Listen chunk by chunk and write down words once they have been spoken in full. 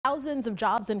thousands of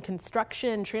jobs in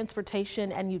construction,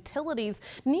 transportation, and utilities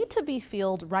need to be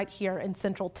filled right here in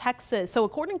Central Texas. So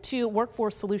according to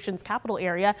Workforce Solutions Capital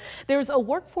Area, there's a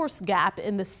workforce gap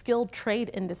in the skilled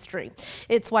trade industry.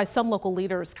 It's why some local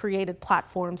leaders created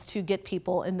platforms to get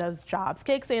people in those jobs.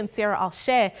 KXAN's Sarah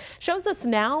Alsheh shows us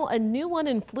now a new one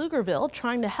in Pflugerville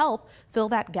trying to help fill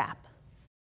that gap.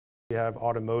 We have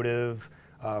automotive,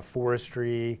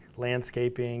 forestry,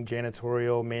 landscaping,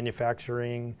 janitorial,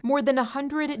 manufacturing. More than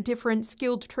 100 different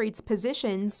skilled trades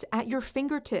positions at your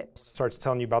fingertips. Starts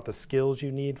telling you about the skills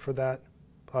you need for that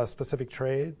specific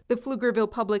trade. The Pflugerville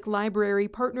Public Library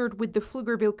partnered with the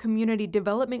Pflugerville Community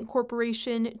Development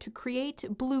Corporation to create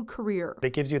Blue Career.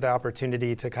 It gives you the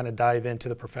opportunity to kind of dive into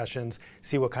the professions,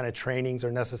 see what kind of trainings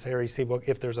are necessary, see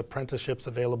if there's apprenticeships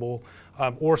available,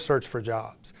 or search for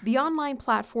jobs. The online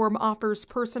platform offers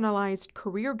personalized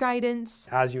career guidance.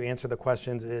 As you answer the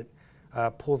questions, it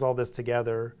pulls all this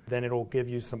together, then it'll give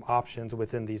you some options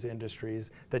within these industries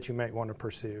that you might want to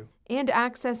pursue. And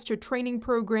access to training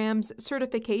programs,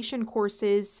 certification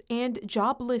courses, and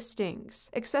job listings,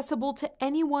 accessible to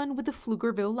anyone with a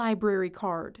Pflugerville Library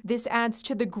card. This adds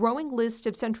to the growing list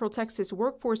of Central Texas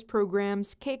workforce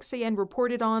programs KXAN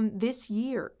reported on this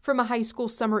year. From a high school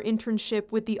summer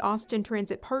internship with the Austin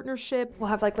Transit Partnership, we'll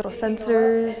have like little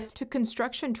sensors, to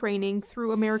construction training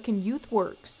through American Youth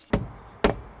Works.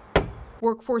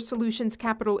 Workforce Solutions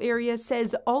Capital Area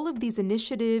says all of these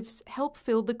initiatives help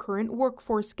fill the current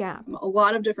workforce gap. A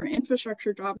lot of different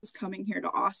infrastructure jobs coming here to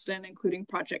Austin, including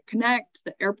Project Connect,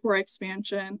 the airport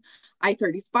expansion,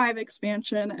 I-35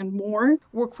 expansion, and more.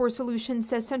 Workforce Solutions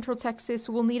says Central Texas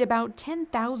will need about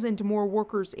 10,000 more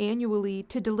workers annually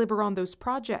to deliver on those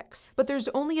projects. But there's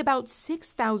only about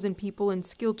 6,000 people in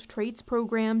skilled trades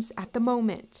programs at the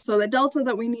moment. So the delta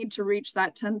that we need to reach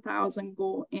that 10,000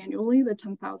 goal annually, the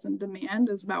 10,000 demand,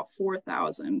 is about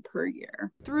 4,000 per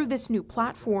year. Through this new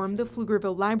platform, the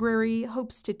Pflugerville Library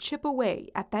hopes to chip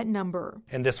away at that number.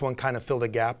 And this one kind of filled a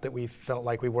gap that we felt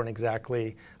like we weren't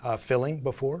exactly filling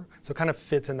before. So it kind of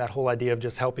fits in that whole idea of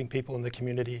just helping people in the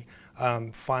community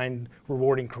find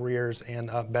rewarding careers and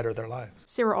better their lives.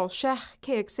 Sarah Alsheh,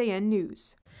 KXAN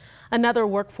News. Another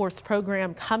workforce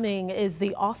program coming is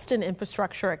the Austin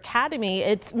Infrastructure Academy.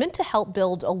 It's meant to help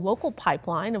build a local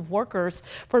pipeline of workers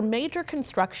for major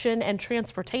construction and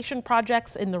transportation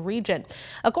projects in the region.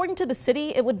 According to the city,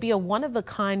 it would be a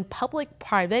one-of-a-kind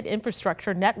public-private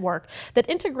infrastructure network that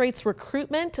integrates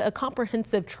recruitment, a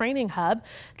comprehensive training hub,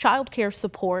 child care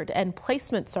support, and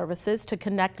placement services to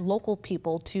connect local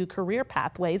people to career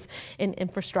pathways in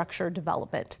infrastructure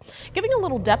development. Giving a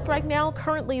little depth right now,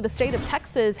 currently the state of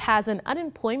Texas has an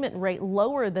unemployment rate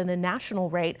lower than the national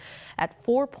rate at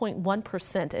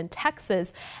 4.1% in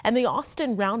Texas, and the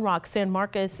Austin, Round Rock, San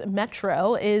Marcos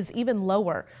metro is even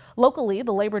lower. Locally,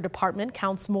 the Labor Department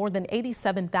counts more than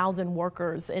 87,000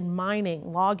 workers in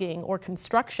mining, logging, or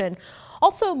construction.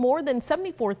 Also, more than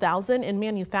 74,000 in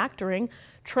manufacturing.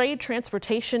 Trade,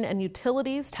 transportation, and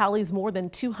utilities tallies more than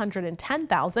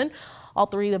 210,000. All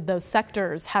three of those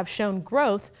sectors have shown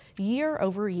growth year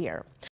over year.